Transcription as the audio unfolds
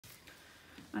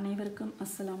அனைவருக்கும்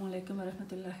அஸ்ஸலாமு அலைக்கும்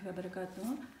வரஹ்மத்துல்லாஹி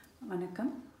வபரகாத்துஹு.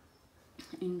 வணக்கம்.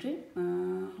 இன்று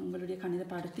உங்களுடைய கணித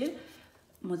பாடத்தில்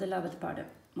முதலாவது பாடம்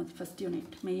ஃபர்ஸ்ட்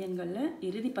யூனிட் மெய்யெண்களில்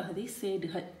இறுதி பகுதி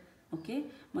சேடுகள். ஓகே,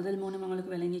 முதல் 3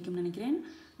 உங்களுக்கு விளங்கிக்கும்னு நினைக்கிறேன்.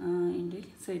 இன்று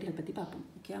சேடுகள் பற்றி பார்ப்போம்.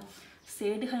 ஓகே,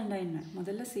 சேடுகள்னா என்ன?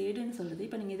 முதல்ல சேடுன்னு சொல்கிறது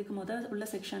இப்போ நீங்கள் இதுக்கு முதல் உள்ள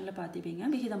செக்ஷனில்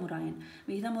பார்த்துப்பீங்க விகிதமுறா எண்.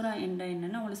 விகிதமுறா எண்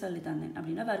என்னென்னு உங்களுக்கு சொல்லி தந்தேன்.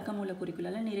 அப்படின்னா வர்க்கமூல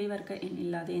குறிக்குள்ள நிறைவர்க்க எண்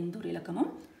இல்லாத எந்த ஒரு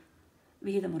இலக்கமும்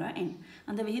விகிதமுறா எண்.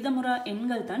 அந்த விகிதமுறா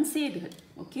எண்கள் தான் சேடுகள்.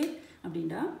 ஓகே,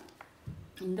 அப்படின்னா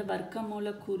இந்த வர்க்கமூல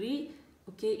குறி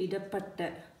ஓகே இடப்பட்ட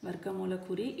வர்க்கமூல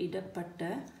குறி இடப்பட்ட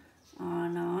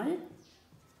ஆனால்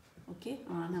ஓகே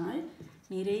ஆனால்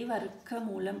நிறைவர்க்க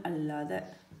மூலம் அல்லாத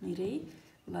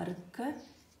நிறைவர்க்க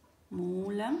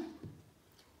மூலம்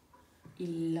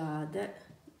இல்லாத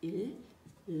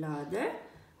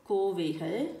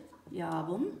கோவைகள்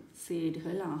யாவும்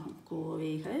சேடுகள் ஆகும்.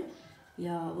 கோவைகள்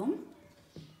யாவும்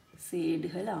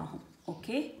சேடுகள் ஆகும்.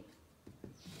 ஓகே,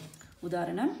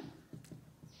 உதாரணம்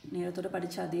நேரத்தோட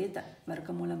படித்த அதே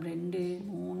வர்க்கமூலம் 2,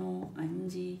 3,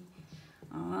 5,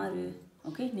 6.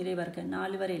 ஓகே, நிறைவர்க்க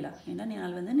 4 வரையலாம். ஏன்னா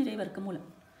 4 வந்து நிறைவர்க்க மூலம்,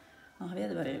 ஆகவே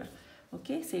அது வரையலாம்.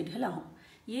 ஓகே, சேடுகள் ஆகும்.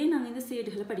 ஏன் நாங்கள் இந்த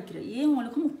சேடுகளை படிக்கிறோம்? ஏன்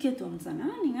உங்களுக்கு முக்கியத்துவம்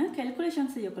சொன்னால் நீங்கள்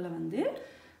கேல்குலேஷன் செய்யக்குள்ள வந்து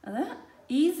அதை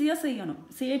ஈஸியாக செய்யணும்.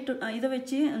 சேட்டு இதை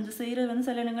வச்சு அந்த செய்கிறது வந்து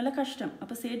சில இடங்களில் கஷ்டம்.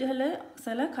 அப்போ சேடுகளில்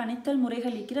சில கணித்தல்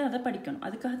முறைகள் இருக்கிற அதை படிக்கணும்.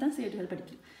 அதுக்காக தான் சேடுகள்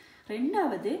படிக்கிறோம்.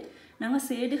 ரெண்டாவது, நாங்கள்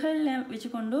சேடுகளில்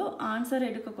வச்சுக்கொண்டு ஆன்சர்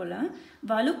எடுக்கக்குள்ள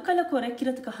வலுக்களை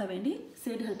குறைக்கிறதுக்காக வேண்டி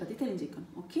சேடுகள் பற்றி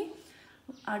தெரிஞ்சுக்கணும். ஓகே,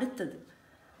 அடுத்தது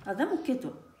அதுதான்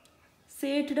முக்கியத்துவம்.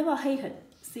 சேட்டோட வகைகள்.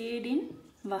 சேடின்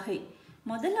வகை.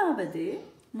 முதலாவது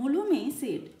முழுமை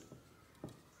சேடு.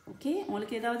 ஓகே,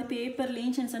 உங்களுக்கு ஏதாவது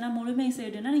பேப்பர்லேயும் சொன்னால் முழுமை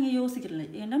சேடுன்னா நீங்கள் யோசிக்கிறீங்க.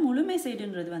 ஏன்னா முழுமை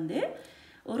சேடுன்றது வந்து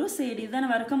ஒரு சேடு இதுதானே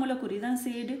வர்க்கமூல குறி தான்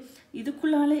சேடு.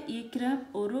 இதுக்குள்ளால் ஈக்கிற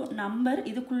ஒரு நம்பர்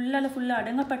இதுக்குள்ளால் ஃபுல்லாக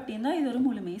அடங்கப்பட்டிருந்தால் இது ஒரு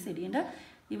முழுமை சேடு. ஏன்னா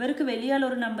இவருக்கு வெளியால்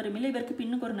ஒரு நம்பரும் இல்லை, இவருக்கு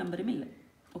பின்னுக்கு ஒரு நம்பரும் இல்லை.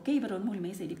 ஓகே, இவர் ஒரு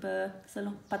முழுமை சேடு. இப்போ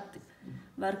சொல்லும் 10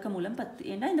 வர்க்கமூலம் 10.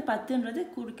 ஏன்னா இந்த 10ன்றது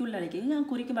குறிக்குள்ள அழைக்க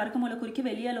குறிக்கு வர்க்கமூல குறிக்கு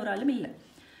வெளியால் ஒரு ஆளும் இல்லை.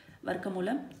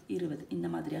 வர்க்கமூலம் 20 இந்த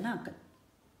மாதிரியான ஆக்கள்.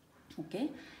 ஓகே,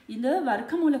 இந்த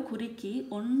வர்க்கமூல குறிக்கு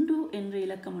 1 என்ற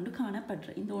இலக்கம் ஒன்று காணப்படுற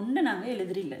இந்த 1 நாங்கள்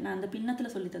எழுதுறில்லை. நான் அந்த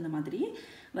பின்னத்தில் சொல்லி தந்த மாதிரி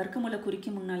வர்க்கமூல குறிக்கு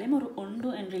முன்னாலேயும் ஒரு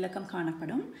 1 என்ற இலக்கம்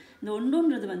காணப்படும். இந்த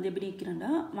 1ன்றது வந்து எப்படி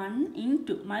இருக்கிறோன்னா 1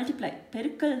 into மல்டிப்ளை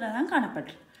பெருக்கல் தான்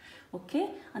காணப்படுற. ஓகே,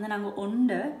 அந்த நாங்கள்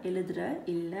 1 எழுதுகிற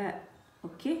இல்லை.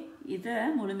 ஓகே, இதை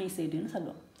முழுமை சேடுன்னு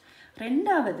சொல்லுவோம்.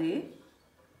 ரெண்டாவது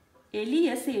எளிய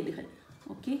சேடுகள்.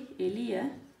 ஓகே, எளிய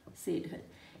சேடுகள்.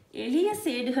 எளிய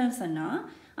சேடுகள் சொன்னால்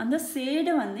அந்த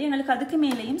சேடை வந்து எங்களுக்கு அதுக்கு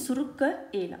மேலேயும் சுருக்க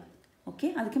இயலாம். ஓகே,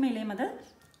 அதுக்கு மேலேயும் அதை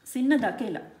சின்னதாக்க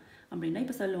இயலாம். அப்படின்னா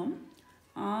இப்போ சொல்லுவோம்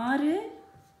 6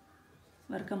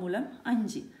 வர்க்கமூலம்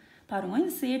 5. பாருங்க,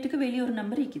 இந்த சேட்டுக்கு வெளியே ஒரு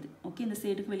நம்பர் இருக்குது. ஓகே, இந்த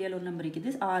சேட்டுக்கு வெளியால் ஒரு நம்பர்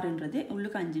இருக்குது 6ன்றது,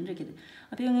 உள்ளுக்கு 5 இருக்குது.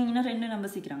 அப்போ இவங்க இன்னும் 2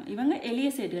 நம்பர் சீக்கிறாங்க. இவங்க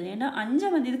எளிய சேடுகள். ஏன்னா 5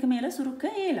 வந்து இதுக்கு மேலே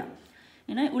சுருக்க இயலாம்.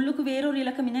 ஏன்னா உள்ளுக்கு வேறொரு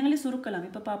இலக்கம் இனங்களே சுருக்கலாம்.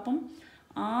 இப்போ பார்ப்போம்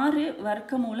 6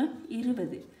 வர்க்கமூலம்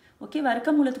 20. ஓகே,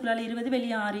 வர்க்கமூலத்துக்குள்ளால் 20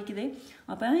 வெளியே 6 இருக்குது.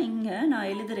 அப்போ இங்கே நான்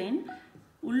எழுதுகிறேன்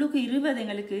உள்ளுக்கு 20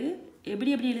 எங்களுக்கு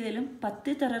எப்படி எழுதலும்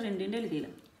 10 தர 2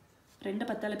 எழுதலும். 2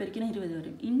 10ஆல் பெருக்கினா 20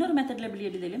 வரும். இன்னொரு மெத்தடில் எப்படி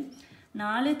எழுதலும்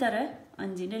 4 தர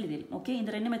 5 எழுதலும். ஓகே,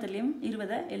 இந்த 2 மெத்தட்லையும்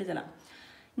 20 எழுதலாம்.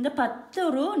 இந்த 10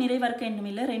 ஒரு நிறைவர்க்க எண்ணும்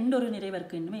இல்லை, 2 ஒரு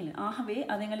நிறைவர்க்க எண்ணுமே இல்லை. ஆகவே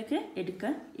அதை எங்களுக்கு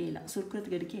எடுக்க இயலாம்,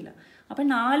 சுருக்கிறதுக்கு எடுக்க இயலாம். அப்போ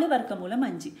 4 வர்க்கமூலம்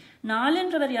 5.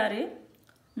 4ன்றவர் யார்?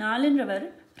 4ன்றவர்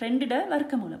 2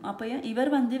 வர்க்கமூலம். அப்போ இவர்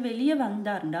வந்து வெளியே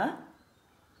வந்தார்ண்டா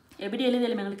எப்படி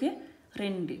எழுதலும் எங்களுக்கு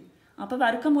 2. அப்போ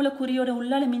வர்க்கமூல குறியோட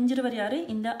உள்ளால் மிஞ்சிறவர் யார்?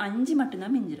 இந்த 5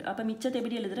 மட்டும்தான் மிஞ்சிரு. அப்போ மிச்சத்தை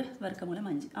எப்படி எழுதுற? வர்க்கமூலம்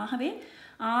 5. ஆகவே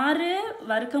 6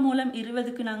 வர்க்கமூலம்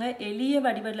 20க்கு நாங்கள் எளிய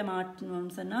வடிவில்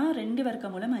மாற்றணும்னு சொன்னால் 2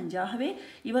 வர்க்கமூலம் 5. ஆகவே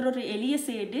இவர் ஒரு எளிய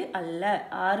சேடு அல்ல.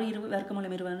 6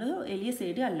 வர்க்கமூலம் 20 எளிய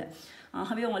சேடு அல்ல.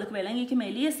 ஆகவே உங்களுக்கு விளங்கிக்கும்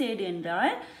எளிய சேடு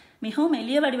என்றால் மிகவும்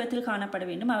எளிய வடிவத்தில் காணப்பட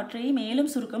வேண்டும். அவற்றை மேலும்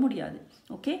சுருக்க முடியாது.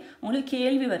 ஓகே, உங்களுக்கு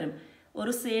கேள்வி வரும்,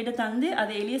 ஒரு சேடை தந்து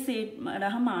அதை எளிய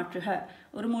சேடாக மாற்றுக,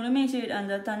 ஒரு முழுமை சேடு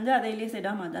அந்த தந்து அதை எளிய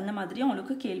சேடாக மாற்று, அந்த மாதிரியும்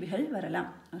உங்களுக்கு கேள்விகள் வரலாம்.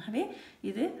 ஆகவே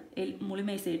இது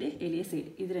முழுமை சேடு, எளிய சேடு,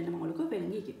 இது 2 உங்களுக்கு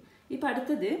விளங்கிக்கும். இப்போ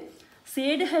அடுத்தது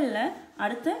சேடுகளில்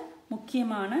அடுத்த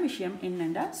முக்கியமான விஷயம்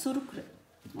என்னென்னா சுருக்குறல்.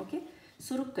 ஓகே,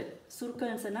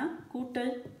 சுருக்கல் சொன்னால்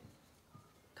கூட்டல்,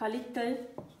 கழித்தல்,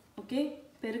 ஓகே,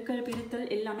 பெருக்கல், பிரித்தல்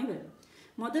எல்லாமே வரும்.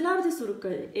 முதலாவது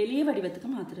சுருக்கல் எளிய வடிவத்துக்கு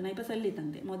மாற்றுறேன். நான் இப்போ சொல்லி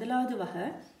தந்தேன். முதலாவது வகை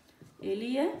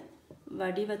எளிய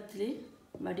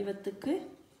வடிவத்துக்கு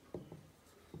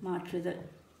மாற்றுதல்.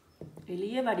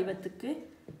 எளிய வடிவத்துக்கு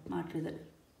மாற்றுதல்.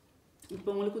 இப்போ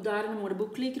உங்களுக்கு உதாரணம் ஒரு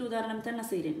புக்ல இருக்கிற உதாரணம் தான்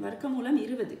நான் செய்கிறேன். வர்க்கமூலம்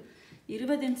 20.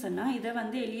 20ன்னு சொன்னால் இதை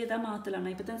வந்து எளியதாக மாற்றலாம்.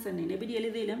 நான் இப்போ தான் சொன்னேன் எப்படி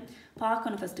எழுதிலும்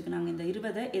பார்க்கணும். ஃபஸ்ட்டுக்கு நாங்கள் இந்த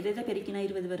 20 எதை பெருக்கினா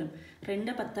 20 வரும்,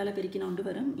 2 10ஆல் பெருக்கினா 1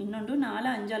 வரும், இன்னொன்று 4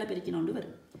 5ஆல் பெருக்கினா 1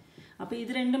 வரும். அப்போ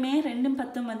இது ரெண்டுமே 2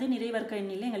 10 வந்து நிறை வர்க்க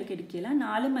எண்ணில் எங்களுக்கு எடுக்கலாம்.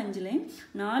 4 5லையும்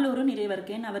 4 ஒரு நிறை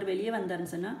வர்க்க எண். அவர் வெளியே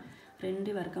வந்தார்னு சொன்னால்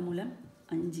 2 வர்க்கமூலம்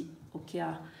 5. ஓகேயா?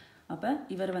 அப்போ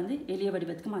இவர் வந்து எளிய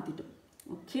வடிவத்துக்கு மாற்றிட்டோம்.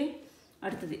 ஓகே,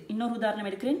 அடுத்தது இன்னொரு உதாரணம்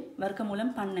எடுக்கிறேன்.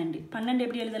 வர்க்கமூலம் 12. 12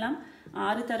 எப்படி எழுதலாம்?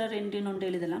 6 தர 2ன்னு ஒன்று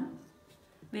எழுதலாம்.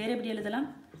 வேறு எப்படி எழுதலாம்?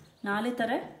 4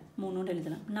 தர 3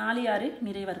 எழுதலாம். 4 6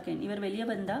 நிறை வர்க்க எண். இவர் வெளியே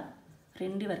வந்தால்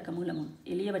 2 வர்க்கமூலம் 3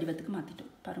 எளிய வடிவத்துக்கு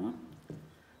மாற்றிட்டோம். பாருங்க.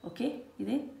 ஓகே,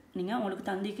 இது நீங்கள் உங்களுக்கு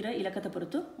தந்திக்கிற இலக்கத்தை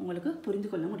பொறுத்து உங்களுக்கு புரிந்து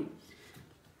கொள்ள முடியும்.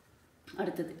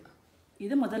 அடுத்தது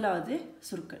இது முதலாவது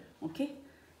சுருக்கல். ஓகே,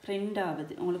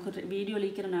 ரெண்டாவது உங்களுக்கு வீடியோ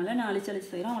லீக்கிறனால 4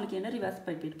 சலிச்சு செய்கிறோம். உங்களுக்கு என்ன ரிவர்ஸ்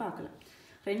போயிட்டு பார்க்கலாம்.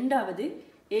 ரெண்டாவது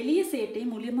எளிய சேட்டை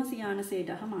முழுமையான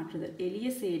சேடாக மாற்றுதல். எளிய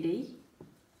சேடை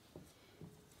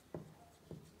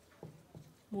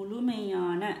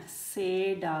முழுமையான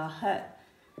சேடாக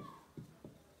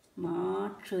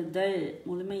மாற்றுதல்.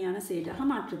 முழுமையான சேடாக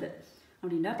மாற்றுதல்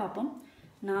அப்படின்னா பார்ப்போம்.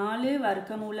 4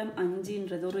 வர்க்கமூலம்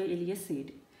 5ன்றது ஒரு எளிய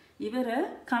சேடு. இவரை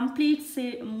கம்ப்ளீட்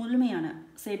முழுமையான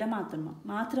சேடை மாற்றணுமா?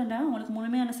 மாத்திரண்டா உங்களுக்கு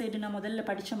முழுமையான சேடு நான் முதல்ல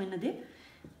படித்தோம். என்னது?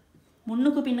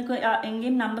 முன்னுக்கு பின்னுக்கு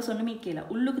எங்கேயும் நம்பர் சொன்னுமே கேட்கல,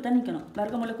 உள்ளுக்கு தான் நிற்கணும்.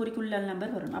 வர்க்கமூல குறிக்குள்ள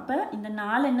நம்பர் வரணும். அப்போ இந்த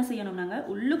 4 என்ன செய்யணும்? நாங்கள்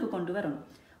உள்ளுக்கு கொண்டு வரணும்.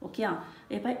 ஓகேயா?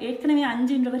 இப்போ ஏற்கனவே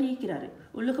 5ன்றவர் ஈக்கிறாரு,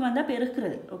 உள்ளுக்கு வந்தால்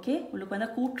பெருக்கிறது. ஓகே, உள்ளுக்கு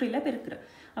வந்தால் கூற்றில் பெருக்கிறார்.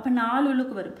 அப்போ 4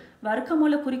 உள்ளுக்கு வரும்.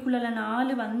 வர்க்கமூல குறிக்குள்ள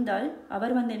 4 வந்தால்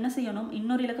அவர் வந்து என்ன செய்யணும்?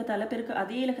 இன்னொரு இலக்கத்தால்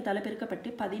அதே இலக்கத்தால்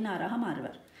பெருக்கப்பட்டு 16ஆக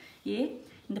மாறுவார்.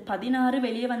 இந்த 16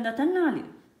 வெளியே வந்தால் தான் 4.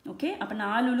 ஓகே, அப்போ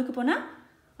 4 உள்ளுக்கு போனால்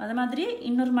அது மாதிரி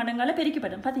இன்னொரு மடங்கால்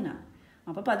பெருக்கப்படும் 16.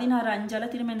 அப்போ 16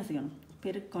 5ஆல் திரும்ப என்ன செய்யணும்?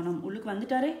 பெருக்கணும். உள்ளுக்கு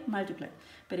வந்துட்டாரே மல்டிப்ளை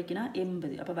பெருக்கினா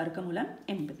 80. அப்போ வர்க்கமூலம்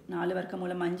 80. 4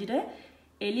 வர்க்கமூலம் 5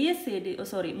 எளிய சேடு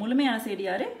முழுமையான சேடு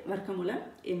யாரு? வர்க்கமூலம்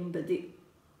 80.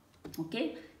 ஓகே,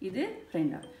 இது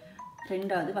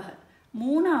ரெண்டாவது வகை.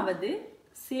 மூணாவது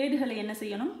சேடுகளை என்ன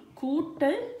செய்யணும்?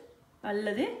 கூட்டல்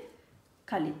அல்லது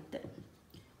கழித்தல்.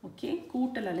 ஓகே,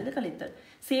 கூட்டல் அல்லது கழித்தல்.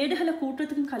 சேடுகளை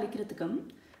கூட்டுறதுக்கும் கழிக்கிறதுக்கும்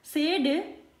சேடு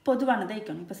பொதுவானதை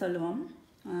வைக்கணும். இப்போ சொல்லுவோம்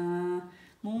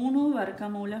 3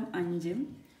 வர்க்கமூலம் 5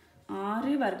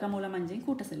 6 வர்க்கமூலம் 5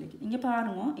 கூட்ட சொல்லிக்கு. இங்கே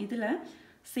பாருங்க, இதில்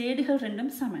சேடுகள்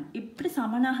ரெண்டும் சமன். இப்படி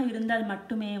சமனாக இருந்தால்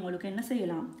மட்டுமே உங்களுக்கு என்ன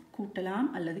செய்யலாம்? கூட்டலாம்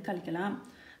அல்லது கழிக்கலாம்.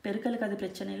 பெருக்கலுக்கு அது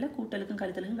பிரச்சனை இல்லை, கூட்டலுக்கும்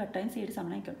கழித்தலுக்கும் கட்டாயம் சேடு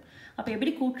சமனாய்க்கணும். அப்போ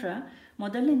எப்படி கூட்டுற?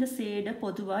 முதல்ல இந்த சேடை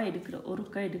பொதுவாக எடுக்கிறோம்.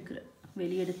 ஒருக்கா எடுக்கிறோம்,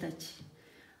 வெளியெடுத்தாச்சு.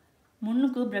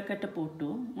 முன்னுக்கு ப்ரெக்கெட்டை போட்டு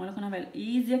உங்களுக்கு நான்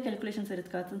ஈஸியாக கேல்குலேஷன்ஸ்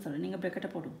எடுத்துக்காதுன்னு சொல்கிறேன். நீங்கள் ப்ரெக்கெட்டை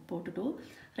போட்டுட்டு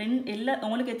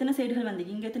உங்களுக்கு எத்தனை சேடுகள் வந்து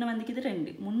இங்கே எத்தனை வந்துக்குது?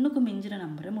 2. முன்னுக்கு மிஞ்சின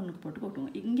நம்பரை முன்னுக்கு போட்டு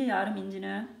கூட்டுவோம். இங்கே யாரும் மிஞ்சின?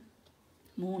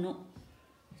 3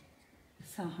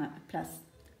 சஹ ப்ளஸ்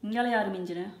இங்கே யாரும்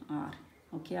மிஞ்சின? 6.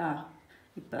 ஓகேயா?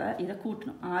 இப்போ இதை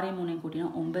கூட்டணும். 6 3 கூட்டினா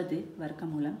 9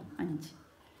 வர்க்கமூலம் 5.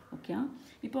 ஓகே,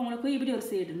 இப்போ உங்களுக்கு இப்படி ஒரு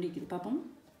சேடு இருக்குது. பார்ப்போம்.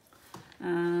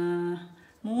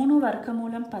 3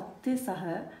 வர்க்கமூலம் 10 சஹ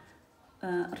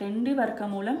 2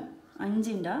 வர்க்கமூலம்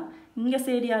 5ண்டா இங்கே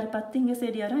சேடு யார்? 10, இங்கே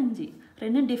சேடு யார்? 5.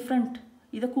 ரெண்டும் டிஃப்ரெண்ட்.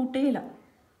 இதை கூட்டே இல்லை.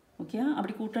 ஓகே,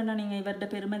 அப்படி கூட்டணும்னா நீங்கள் இவரோட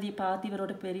பெருமதியை பார்த்து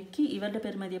இவரோட பெருக்கி, இவரோட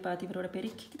பெருமதியை பார்த்து இவரோட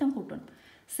பெருக்கி தான் கூட்டணும்.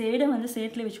 சேடை வந்து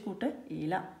சேட்டில் வச்சு கூட்ட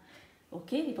இல்லை.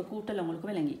 ஓகே, இப்போ கூட்டல்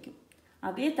உங்களுக்கு விளங்கிக்கும்.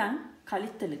 அதே தான்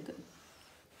கழித்தலுக்கு.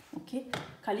 ஓகே,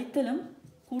 கழித்தலும்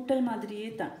கூட்டல் மாதிரியே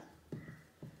தான்.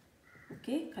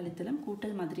 ஓகே, கழித்தலும்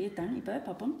கூட்டல் மாதிரியே தான். இப்போ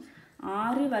பார்ப்போம்.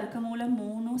 6 வர்க்கமூலம்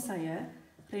 3 சய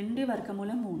 2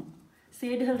 வர்க்கமூலம் 3.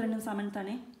 சேடுகள் ரெண்டும் சமன்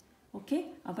தானே? ஓகே,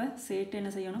 அப்போ சேட்டு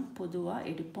என்ன செய்யணும்? பொதுவாக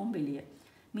எடுப்போம் வெளியே.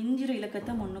 மிஞ்சிற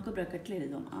இலக்கத்தை முன்னுக்கு ப்ராக்கெட்டில்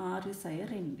எழுதுவோம். 6 சய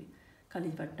 2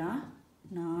 கழிப்பட்டா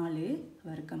 4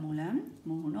 வர்க்கமூலம்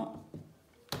 3.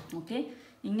 ஓகே,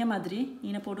 இங்கே மாதிரி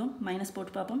இங்கே போடும் மைனஸ்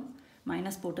போட்டு பார்ப்போம்.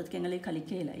 மைனஸ் போட்டதுக்கு எங்களுக்கு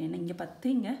கழிக்க இல்லை. ஏன்னா இங்கே 10,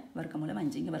 இங்கே வர்க்கமூலம்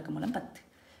 5, இங்கே வர்க்கமூலம் 10.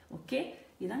 ஓகே,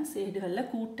 இதுதான் சேடுகளில்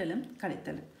கூட்டலும்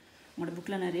கழித்தலும். உங்களோட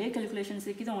புக்கில் நிறைய கேல்குலேஷன்ஸ்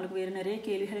இருக்குது. உங்களுக்கு வேறு நிறைய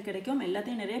கேள்விகள் கிடைக்கும்.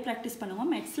 எல்லாத்தையும் நிறைய ப்ராக்டிஸ்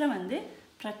பண்ணுவோம். மேக்ஸில் வந்து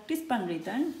ப்ராக்டிஸ் பண்ணுறது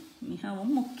தான்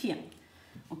மிகவும் முக்கியம்.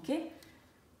 ஓகே,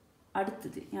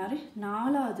 அடுத்தது யார்?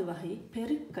 4வது வகை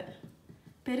பெருக்கல்.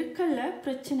 பெருக்கல்ல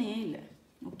பிரச்சனையே இல்லை.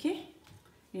 ஓகே,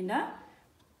 ஏண்டா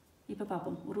இப்போ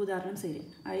பார்ப்போம். ஒரு உதாரணம் செய்கிறேன்.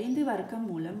 5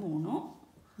 வர்க்கமூலம் 3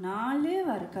 4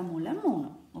 வர்க்கமூலம் 3.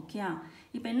 ஓகே,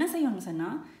 இப்போ என்ன செய்யணும்னு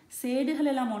சொன்னால் சேடுகள்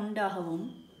எல்லாம் ஒன்றாகவும்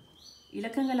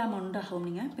இலக்கங்கள் எல்லாம் ஒன்றாகவும்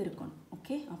நீங்கள் பெருக்கணும்.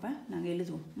 ஓகே, அப்போ நாங்கள்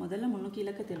எழுதுவோம். முதல்ல முன்னுக்கு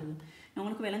இலக்கத்தை எழுதுவோம். நான்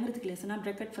உங்களுக்கு விளங்குறதுக்கு இல்லை சொன்னால்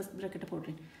ப்ராக்கெட் ஃபஸ்ட் ப்ராக்கெட்டை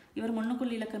போடுறேன். இவர்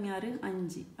முன்னுக்குள்ள இலக்கம் யார்?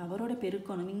 5. அவரோட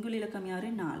பெருக்கணும். இங்குள்ள இலக்கம் யார்?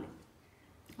 4.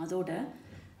 அதோட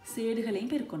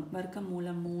சேடுகளையும் பெருக்கணும்.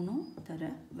 வர்க்கமூலம் 3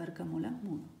 தர வர்க்கமூலம்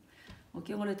 3.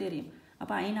 ஓகே, உங்களுக்கு தெரியும்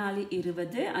அப்போ 5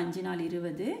 20 5 4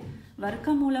 20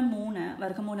 வர்க்கமூலம் 3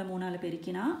 வர்க்கமூலம் 3ஆல்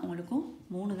பெருக்கினா உங்களுக்கு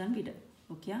 3 தான் விட.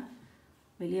 ஓகே,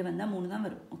 வெளியே வந்தால் 3 தான்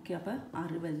வரும். ஓகே, அப்போ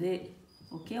 60.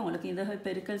 ஓகே, உங்களுக்கு இதை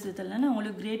பெருக்கல் சிறுத்தல்னா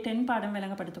உங்களுக்கு கிரேட் 10 பாடம்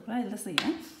விளங்கப்படுத்தக்கூடாது இதில்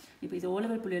செய்யலாம். இப்போ இது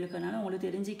ஓலவல் புள்ளிகளுக்குனால உங்களுக்கு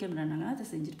தெரிஞ்சிக்கிறதுனால அதை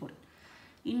செஞ்சுட்டு போகிறேன்.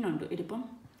 இன்னொன்று எடுப்போம்.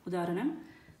 உதாரணம்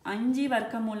 5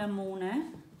 வர்க்கமூலம் 3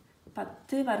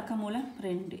 10 வர்க்கமூலம்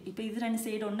 2. இப்போ இது 2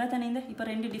 சைடு ஒன்றா தானே இந்த இப்போ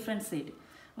 2 டிஃப்ரெண்ட் சைடு.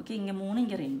 ஓகே, இங்கே 3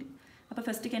 இங்கே 2. அப்போ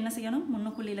ஃபஸ்ட்டுக்கு என்ன செய்யணும்?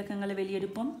 முன்னுக்குள்ள இலக்கங்களை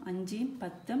வெளியெடுப்போம். 5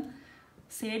 10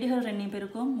 சேடுகள் 2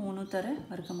 பெருக்கும் 3 தர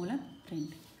வர்க்கமூலம்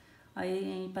 2.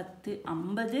 10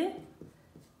 50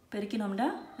 பெருக்கினோம்டா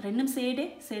 2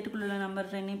 சேட்டுக்குள்ள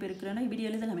நம்பர் 2 பெருக்கிறோன்னா இப்படி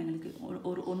எழுதலாம் எங்களுக்கு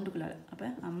ஒரு ஒன்றுக்குள்ளால். அப்போ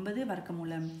 50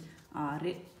 வர்க்கமூலம்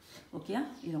 6. ஓகே,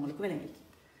 இது உங்களுக்கு விளங்கி.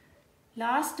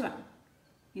 லாஸ்ட் ஒன்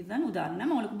இதுதான்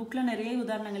உதாரணம். உங்களுக்கு புக்கில் நிறைய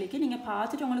உதாரணங்களுக்கு நீங்கள்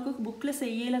பார்த்துட்டு உங்களுக்கு புக்கில்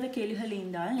செய்யலாத கேள்விகள்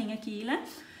இருந்தால் நீங்கள் கீழே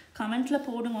கமெண்ட்டில்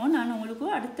போடுங்க. நான் உங்களுக்கு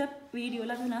அடுத்த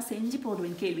வீடியோவில் அதை நான் செஞ்சு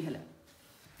போடுவேன் கேள்விகளை.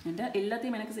 ஏன்டா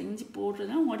எல்லாத்தையும் எனக்கு செஞ்சு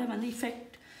போடுறதுனா உங்களோட வந்து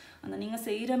இஃபெக்ட் அந்த நீங்கள்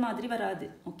செய்கிற மாதிரி வராது.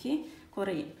 ஓகே,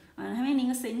 குறையும். ஆகவே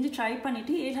நீங்கள் செஞ்சு ட்ரை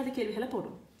பண்ணிவிட்டு 7வது கேள்விகளை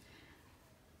போடும்.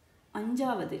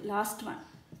 5வது லாஸ்ட் ஒன்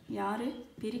யார்?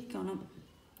 பிரிக்கணும்.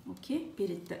 ஓகே,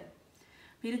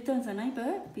 பிரித்தல் சொன்னால் இப்போ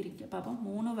பிரிக்க பார்ப்போம்.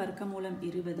 3 வர்க்கமூலம்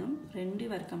 20 2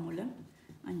 வர்க்கமூலம்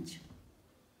 5.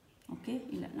 ஓகே,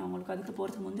 இல்லை நான் உங்களுக்கு அதுக்கு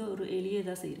போகிறதுக்கு முந்தைய ஒரு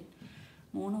எளியதாக செய்கிறேன்.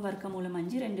 3 வர்க்கமூலம்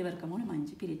 5 2 வர்க்கமூலம்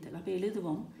 5 பிரித்தல். அப்போ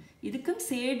எழுதுவோம். இதுக்கும்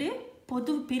சேடு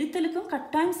பொது பிரித்தலுக்கும்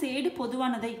கட்டாயம் சேடு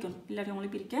பொதுவானதை வைக்கணும். இல்லாட்டி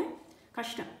உங்களுக்கு பிரிக்க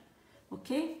கஷ்டம்.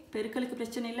 ஓகே, பெருக்கலுக்கு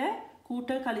பிரச்சனை இல்லை.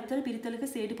 கூட்டல் கழித்தல் பிரித்தலுக்கு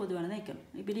சேடு பொதுவானதை வைக்கணும்.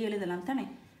 இப்படி எழுதலாம் தானே.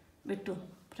 வெட்டும்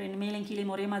 2 மேலே கீழே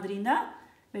ஒரே மாதிரி இருந்தால்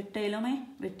வெட்ட எல்லாமே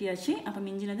வெட்டியாச்சு. அப்போ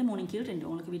மிஞ்சினது 3 கீழ் 2.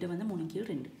 உங்களுக்கு விட வந்து 3 கீழ்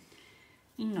 2.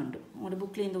 இன்னொன்று உங்களோட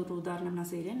புக்கில் இந்த ஒரு உதாரணம் நான்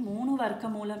செய்கிறேன். 3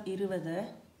 வர்க்கமூலம் 20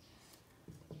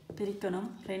 பிரிக்கணும்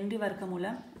 2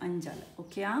 வர்க்கமூலம் 5ஆல்.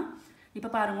 ஓகேயா, இப்போ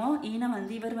பாருங்க ஈனம்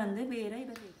வந்து இவர் வந்து வேறு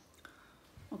இவர்.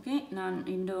 ஓகே, நான்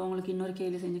உங்களுக்கு இன்னொரு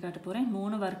கேள்வி செஞ்சு காட்ட போகிறேன்.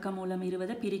 3 வர்க்கமூலம்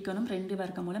 20 பிரிக்கணும் 2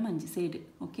 வர்க்கமூலம் 5 சேடு.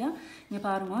 ஓகே, இங்கே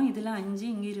பாருங்க இதில் 5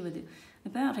 இங்கே 20.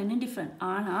 இப்போ 2 டிஃப்ரெண்ட்.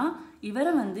 ஆனால்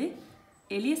இவரை வந்து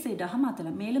எளிய சைடாக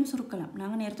மாற்றலாம், மேலும் சுருக்கலாம்.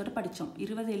 நாங்கள் நேரத்தோடு படித்தோம்.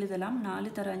 20 எழுதலாம், 4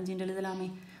 தர 5 எழுதலாமே.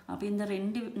 அப்போ இந்த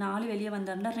 4 வெளியே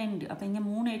வந்தாருன்னா 2. அப்போ இங்கே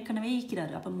 3 ஏற்கனவே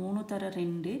ஈக்கிறாரு. அப்போ 3 தர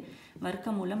 2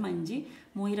 வர்க்கமூலம் 5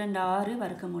 2 6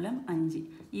 வர்க்கமூலம் 5.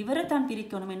 இவரை தான்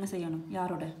பிரிக்கணும். என்ன செய்யணும்?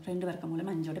 யாரோட? 2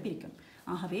 வர்க்கமூலம் 5ஓட பிரிக்கணும்.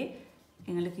 ஆகவே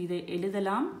எங்களுக்கு இதை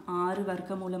எழுதலாம். 6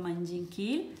 வர்க்கமூலம் 5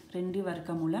 கீழ் 2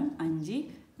 வர்க்கமூலம் 5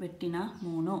 வெட்டினா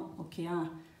 3. ஓகேயா,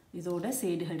 இதோட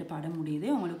சேடுகள் பாட முடியுது.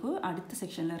 உங்களுக்கு அடுத்த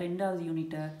செக்ஷனில் 2வது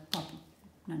யூனிட்டை பார்ப்போம்.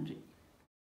 நன்றி.